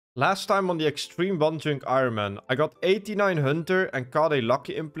Last time on the Xtreme Onechunk Ironman, I got 89 Hunter and caught a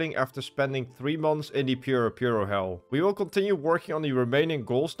lucky impling after spending 3 months in the puro hell. We will continue working on the remaining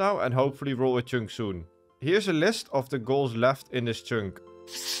goals now and hopefully roll a chunk soon. Here's a list of the goals left in this chunk.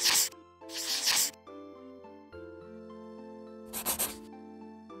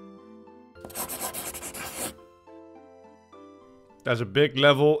 There's a big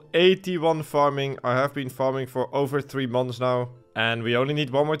level 81 farming. I have been farming for over 3 months now. And we only need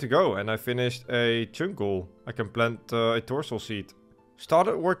one more to go. And I finished a chunk goal. I can plant a torso seed.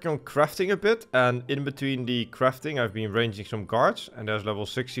 Started working on crafting a bit. And in between the crafting I've been ranging some guards. And there's level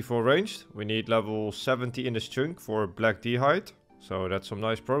 64 ranged. We need level 70 in this chunk for black d'hide. So that's some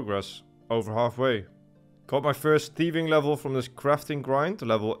nice progress. Over halfway. Got my first thieving level from this crafting grind.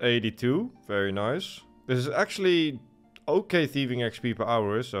 Level 82. Very nice. This is actually okay thieving XP per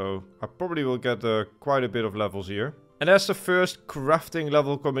hour, so I probably will get quite a bit of levels here. And that's the first crafting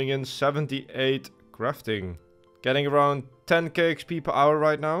level coming in, 78 crafting. Getting around 10k XP per hour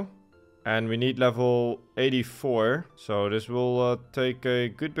right now. And we need level 84, so this will take a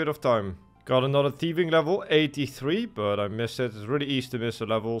good bit of time. Got another thieving level, 83, but I missed it. It's really easy to miss the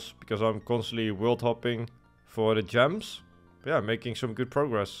levels, because I'm constantly world hopping for the gems. But yeah, making some good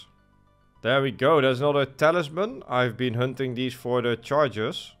progress. There we go, there's another talisman. I've been hunting these for the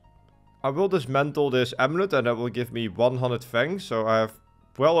charges. I will dismantle this amulet and that will give me 100 fangs. So I have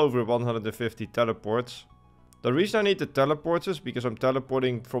well over 150 teleports. The reason I need the teleports is because I'm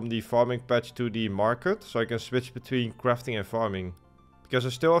teleporting from the farming patch to the market. So I can switch between crafting and farming. Because I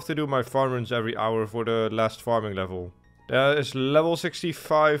still have to do my farm runs every hour for the last farming level. There is level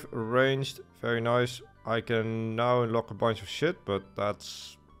 65 ranged. Very nice. I can now unlock a bunch of shit, but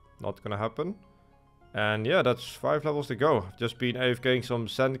that's not gonna happen. And yeah, that's 5 levels to go. I've just been AFKing some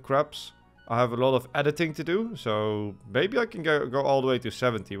sand crabs. I have a lot of editing to do, so maybe I can go all the way to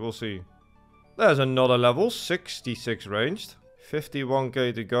 70. We'll see. There's another level, 66 ranged.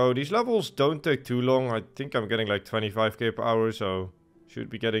 51k to go. These levels don't take too long. I think I'm getting like 25k per hour, so should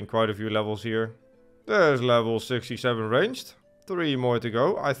be getting quite a few levels here. There's level 67 ranged. 3 more to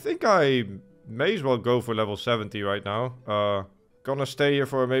go. I think I may as well go for level 70 right now. Gonna stay here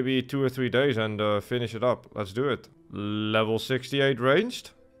for maybe 2 or 3 days and finish it up. Let's do it. Level 68 ranged.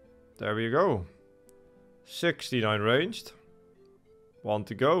 There we go. 69 ranged. 1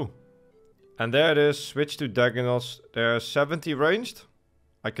 to go. And there it is. Switch to Dagonots. There's 70 ranged.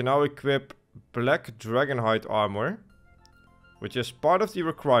 I can now equip black dragonhide armor, which is part of the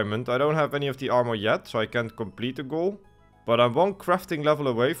requirement. I don't have any of the armor yet, so I can't complete the goal. But I'm 1 crafting level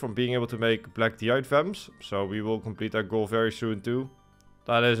away from being able to make black d'hide vamps. So we will complete that goal very soon too.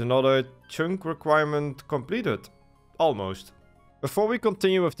 That is another chunk requirement completed. Almost. Before we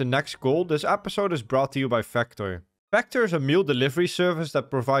continue with the next goal, this episode is brought to you by Factor. Factor is a meal delivery service that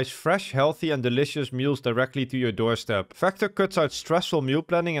provides fresh, healthy and delicious meals directly to your doorstep. Factor cuts out stressful meal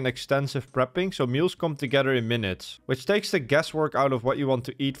planning and extensive prepping, so meals come together in minutes, which takes the guesswork out of what you want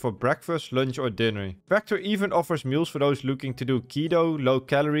to eat for breakfast, lunch or dinner. Factor even offers meals for those looking to do keto, low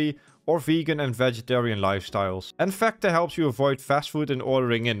calorie or vegan and vegetarian lifestyles. And Factor helps you avoid fast food and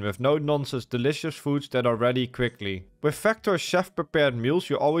ordering in with no-nonsense delicious foods that are ready quickly. With Factor's chef-prepared meals,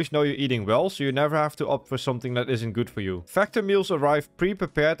 you always know you're eating well, so you never have to opt for something that isn't good for you. Factor meals arrive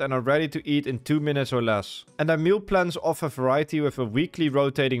pre-prepared and are ready to eat in 2 minutes or less. And their meal plans offer variety with a weekly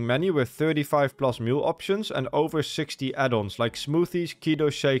rotating menu with 35 plus meal options and over 60 add-ons like smoothies,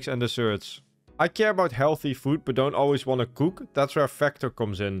 keto shakes and desserts. I care about healthy food but don't always want to cook. That's where Factor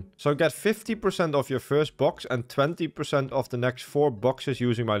comes in. So get 50% off your first box and 20% off the next 4 boxes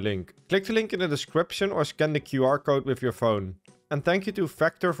using my link. Click the link in the description or scan the QR code with your phone. And thank you to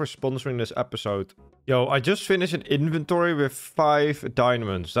Factor for sponsoring this episode. Yo, I just finished an inventory with 5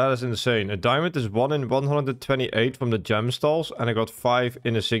 diamonds. That is insane. A diamond is 1 in 128 from the gem stalls and I got 5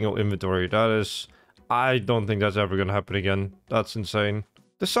 in a single inventory. That is... I don't think that's ever gonna happen again. That's insane.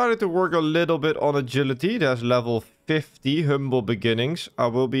 Decided to work a little bit on agility. There's level 50 humble beginnings. I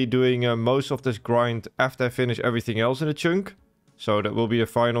will be doing most of this grind after I finish everything else in the chunk. So that will be a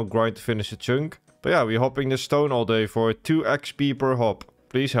final grind to finish the chunk. But yeah, we're hopping the stone all day for 2 XP per hop.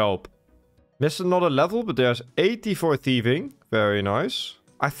 Please help. Missed another level, but there's 80 for thieving. Very nice.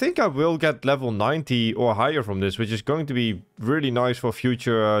 I think I will get level 90 or higher from this, which is going to be really nice for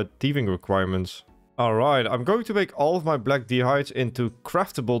future thieving requirements. Alright, I'm going to make all of my black d'hides into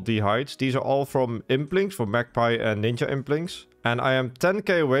craftable d'hides. These are all from implings, from magpie and ninja implings. And I am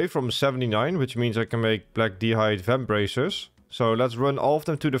 10k away from 79, which means I can make black d'hide vamp bracers. So let's run all of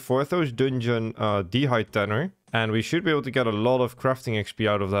them to the Forthos dungeon d'hide tanner. And we should be able to get a lot of crafting XP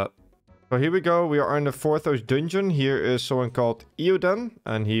out of that. So here we go. We are in the 4th house dungeon. Here is someone called Eoden,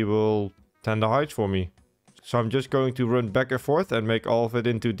 and he will tend the hides for me. So I'm just going to run back and forth and make all of it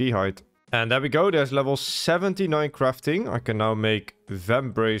into D-hide. And there we go. There's level 79 crafting. I can now make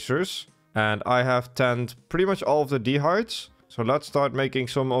vamp bracers. And I have tanned pretty much all of the D-hides. So let's start making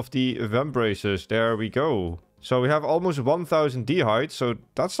some of the vamp bracers. There we go. So we have almost 1000 D-hides. So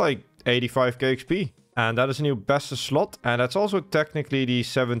that's like 85k XP. And that is a new bestest slot. And that's also technically the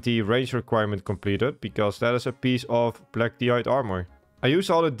 70 range requirement completed, because that is a piece of black D-hide armor. I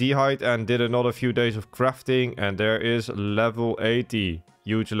used all the D-hide and did another few days of crafting, and there is level 80.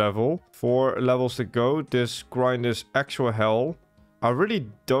 Huge level. 4 levels to go. This grind is actual hell. I really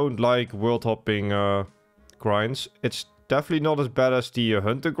don't like world hopping grinds. It's definitely not as bad as the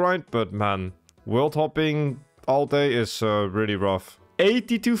hunter grind, but man, world hopping all day is really rough.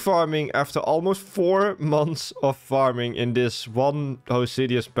 82 farming after almost 4 months of farming in this one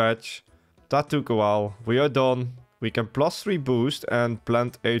Hosidius patch. That took a while. We are done. We can +3 boost and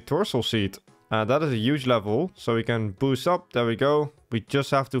plant a dorsal seed. That is a huge level, so we can boost up. There we go. We just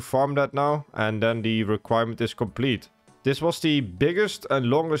have to farm that now, and then the requirement is complete. This was the biggest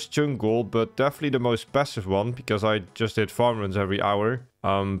and longest chunk goal, but definitely the most passive one, because I just did farm runs every hour.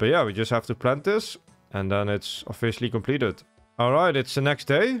 But yeah, we just have to plant this, and then it's officially completed. Alright, it's the next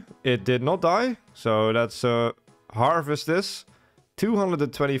day. It did not die, so let's harvest this.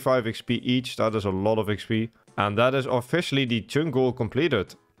 225 XP each, that is a lot of XP. And that is officially the chunk goal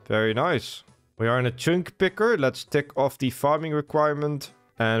completed. Very nice. We are in a chunk picker. Let's tick off the farming requirement.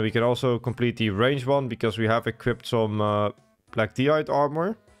 And we can also complete the range one, because we have equipped some black D-hide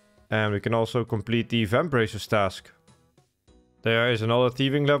armor. And we can also complete the vamp bracers task. There is another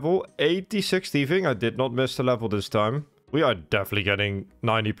thieving level. 86 thieving. I did not miss the level this time. We are definitely getting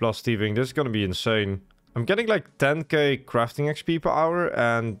 90 plus thieving. This is going to be insane. I'm getting like 10k crafting XP per hour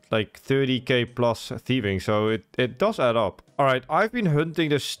and like 30k plus thieving. So it does add up. Alright, I've been hunting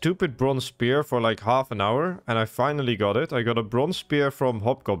this stupid bronze spear for like half an hour. And I finally got it. I got a bronze spear from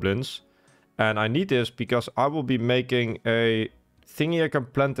hobgoblins. And I need this because I will be making a thingy I can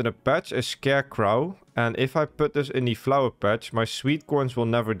plant in a patch, a scarecrow. And if I put this in the flower patch, my sweet corns will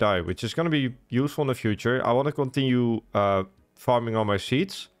never die, which is going to be useful in the future. I want to continue farming all my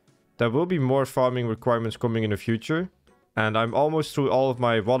seeds. There will be more farming requirements coming in the future. And I'm almost through all of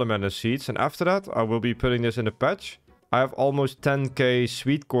my watermelon seeds. And after that, I will be putting this in the patch. I have almost 10k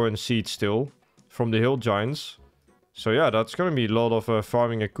sweet corn seeds still from the hill giants. So yeah, that's going to be a lot of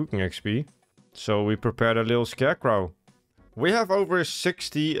farming and cooking XP. So we prepared a little scarecrow. We have over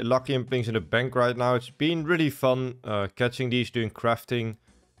 60 lucky implings in the bank right now. It's been really fun catching these, doing crafting.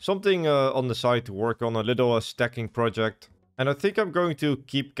 Something on the side to work on, a little stacking project. And I think I'm going to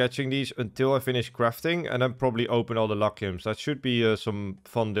keep catching these until I finish crafting. And then probably open all the lucky imps. That should be some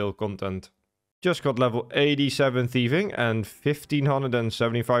fun deal content. Just got level 87 thieving and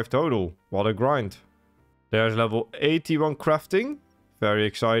 1575 total. What a grind. There's level 81 crafting. Very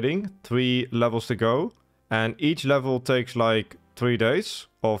exciting. 3 levels to go. And each level takes like 3 days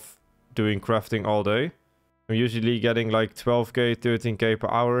of doing crafting all day. I'm usually getting like 12k, 13k per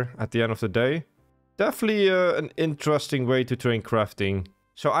hour at the end of the day. Definitely an interesting way to train crafting.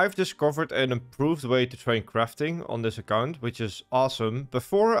 So I've discovered an improved way to train crafting on this account, which is awesome.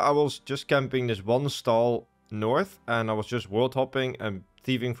 Before I was just camping this one stall north and I was just world hopping and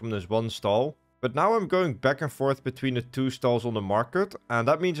thieving from this one stall. But now I'm going back and forth between the 2 stalls on the market. And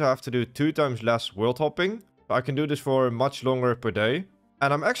that means I have to do 2 times less world hopping. So I can do this for much longer per day.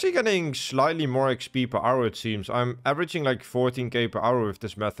 And I'm actually getting slightly more XP per hour, it seems. I'm averaging like 14k per hour with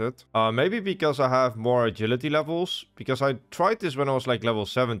this method. Maybe because I have more agility levels. Because I tried this when I was like level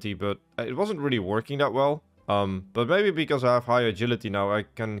 70, but it wasn't really working that well. But maybe because I have high agility now, I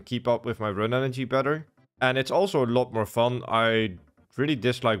can keep up with my run energy better. And it's also a lot more fun. I really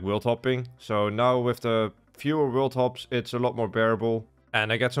dislike world hopping. So now with the fewer world hops, it's a lot more bearable.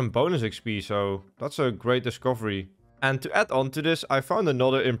 And I get some bonus XP, so that's a great discovery. And to add on to this, I found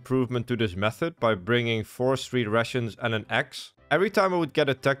another improvement to this method by bringing forestry rations and an axe. Every time I would get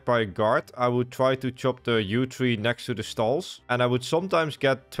attacked by a guard, I would try to chop the yew tree next to the stalls. And I would sometimes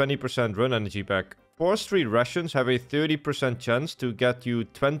get 20% run energy back. Forestry rations have a 30% chance to get you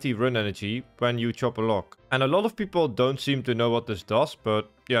 20 run energy when you chop a log. And a lot of people don't seem to know what this does, but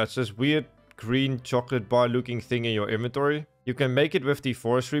yeah, it's this weird green chocolate bar looking thing in your inventory. You can make it with the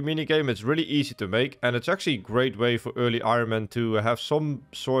forestry minigame. It's really easy to make, and it's actually a great way for early Ironman to have some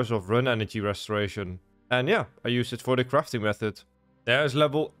source of run energy restoration. And yeah, I use it for the crafting method. There's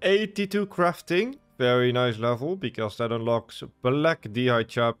level 82 crafting. Very nice level, because that unlocks black D-hide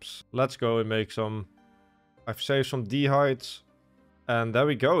chaps. Let's go and make some. I've saved some D-hides. And there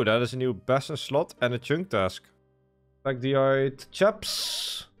we go. That is a new Basin slot and a chunk task. Black Deite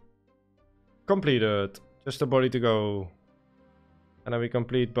chaps. Completed. Just a body to go. And then we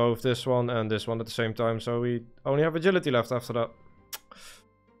complete both this one and this one at the same time. So we only have agility left after that.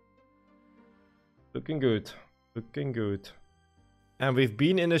 Looking good. Looking good. And we've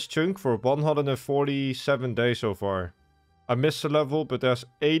been in this chunk for 147 days so far. I missed a level, but there's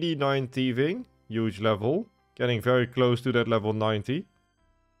 89 thieving. Huge level. Getting very close to that level 90.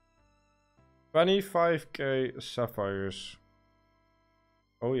 25k sapphires.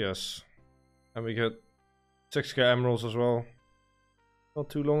 Oh yes. And we get 6k emeralds as well. Not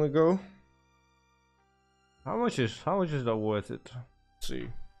too long ago. How much is that worth it? Let's see.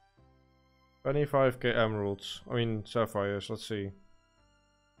 25k emeralds. I mean sapphires, let's see.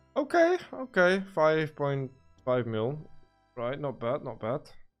 Okay. 5.5 mil. Right, not bad, not bad.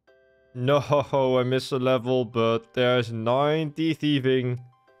 No, I missed a level, but there's 90 thieving.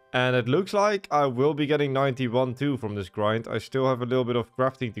 And it looks like I will be getting 91 too from this grind. I still have a little bit of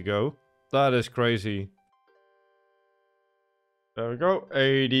crafting to go. That is crazy. There we go.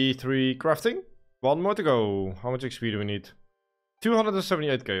 83 crafting. One more to go. How much XP do we need?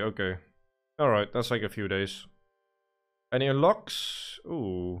 278k, okay. Alright, that's like a few days. Any unlocks?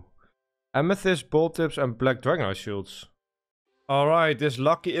 Ooh. Amethyst, bolt tips, and black dragonite shields. Alright, this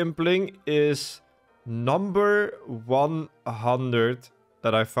lucky impling is number 100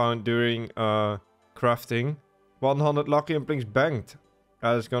 that I found during crafting. 100 lucky implings banked.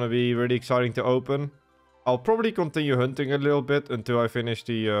 That is gonna be really exciting to open. I'll probably continue hunting a little bit until I finish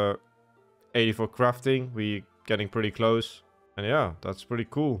the 84 crafting. We're getting pretty close. And yeah, that's pretty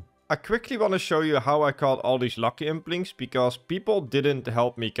cool. I quickly want to show you how I caught all these lucky implings, because people didn't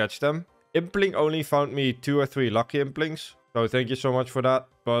help me catch them. Impling only found me 2 or 3 lucky implings. So thank you so much for that.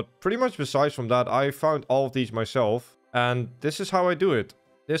 But pretty much besides from that, I found all of these myself. And this is how I do it.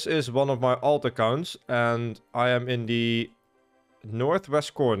 This is one of my alt accounts. And I am in the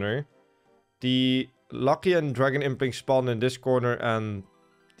northwest corner. The lucky and dragon impling spawn in this corner and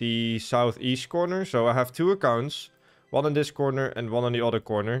the southeast corner. So I have 2 accounts. One in this corner and one in the other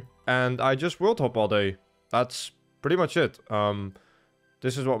corner. And I just world hop all day. That's pretty much it.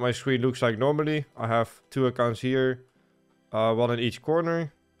 This is what my screen looks like normally. I have 2 accounts here. One in each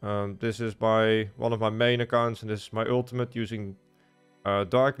corner. This is one of my main accounts. And this is my ultimate using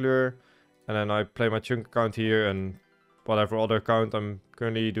Dark Lure. And then I play my chunk account here. And whatever other account. I'm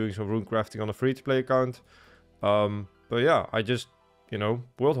currently doing some rune crafting on a free-to-play account. But yeah, I just, you know,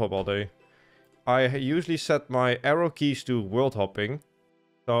 world hop all day. I usually set my arrow keys to world hopping.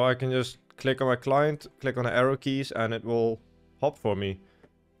 So I can just click on my client, click on the arrow keys, and it will hop for me.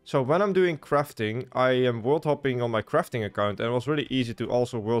 So when I'm doing crafting, I am world hopping on my crafting account. And it was really easy to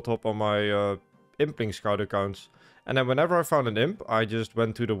also world hop on my impling scout accounts. And then whenever I found an imp, I just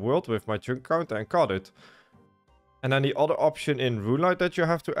went to the world with my chunk account and caught it. And then the other option in Runelight that you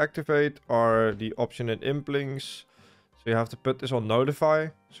have to activate are the option in implings. So you have to put this on notify.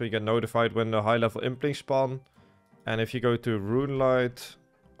 So you get notified when the high level implings spawn. And if you go to Runelight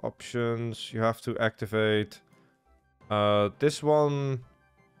options, you have to activate this one.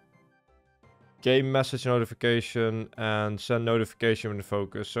 Game message notification and send notification when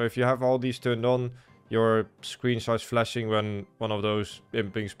focus. So if you have all these turned on, your screen starts flashing when one of those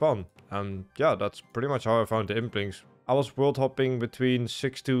implings spawn. And yeah, that's pretty much how I found the implings. I was world hopping between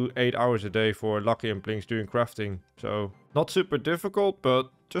 6 to 8 hours a day for lucky implings during crafting. So not super difficult, but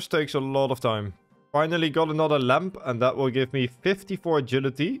just takes a lot of time. Finally got another lamp, and that will give me 54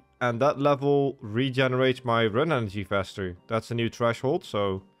 agility. And that level regenerates my run energy faster. That's a new threshold,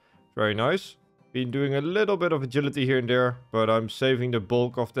 so very nice. Been doing a little bit of agility here and there, but I'm saving the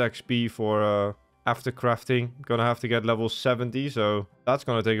bulk of the XP for after crafting. Gonna have to get level 70, so that's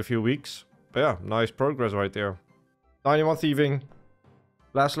gonna take a few weeks. But yeah, nice progress right there. 91 thieving.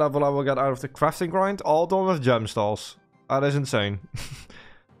 Last level I will get out of the crafting grind, all done with gem stalls. That is insane.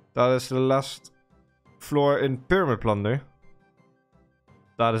 That is the last floor in Pyramid Plunder.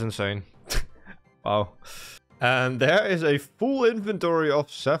 That is insane. Wow. And there is a full inventory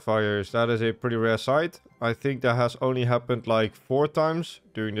of sapphires. That is a pretty rare sight. I think that has only happened like 4 times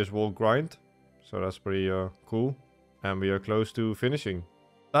during this whole grind. So that's pretty cool. And we are close to finishing.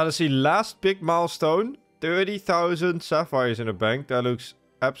 That is the last big milestone. 30,000 sapphires in the bank. That looks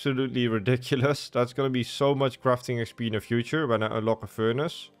absolutely ridiculous. That's going to be so much crafting XP in the future when I unlock a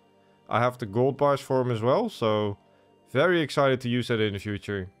furnace. I have the gold bars for him as well. So very excited to use that in the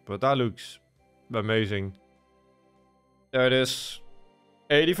future. But that looks amazing. There it is.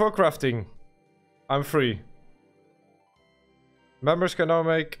 84 crafting. I'm free. Members can now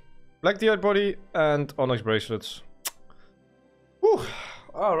make Black Deite body and Onyx bracelets. Woo! Whew.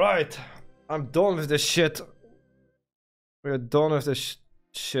 Alright. I'm done with this shit. We're done with this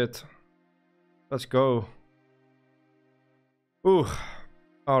shit. Let's go. Ooh.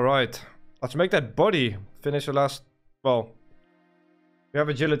 Alright. Let's make that body. Finish the last... Well. We have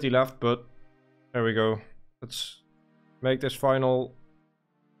agility left, but... There we go. Let's make this final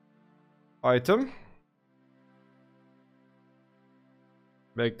item.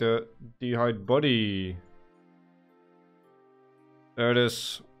 Make the d'hide body. There it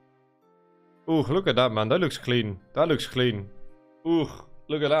is. Ooh, look at that, man. That looks clean. That looks clean. Ooh,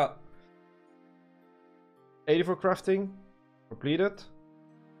 look at that. 80 for crafting. Completed.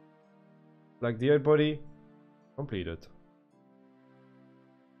 Black d'hide body. Completed.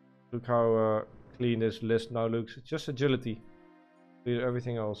 Look how clean this list now looks. It's just agility. Clear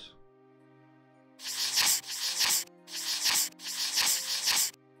everything else.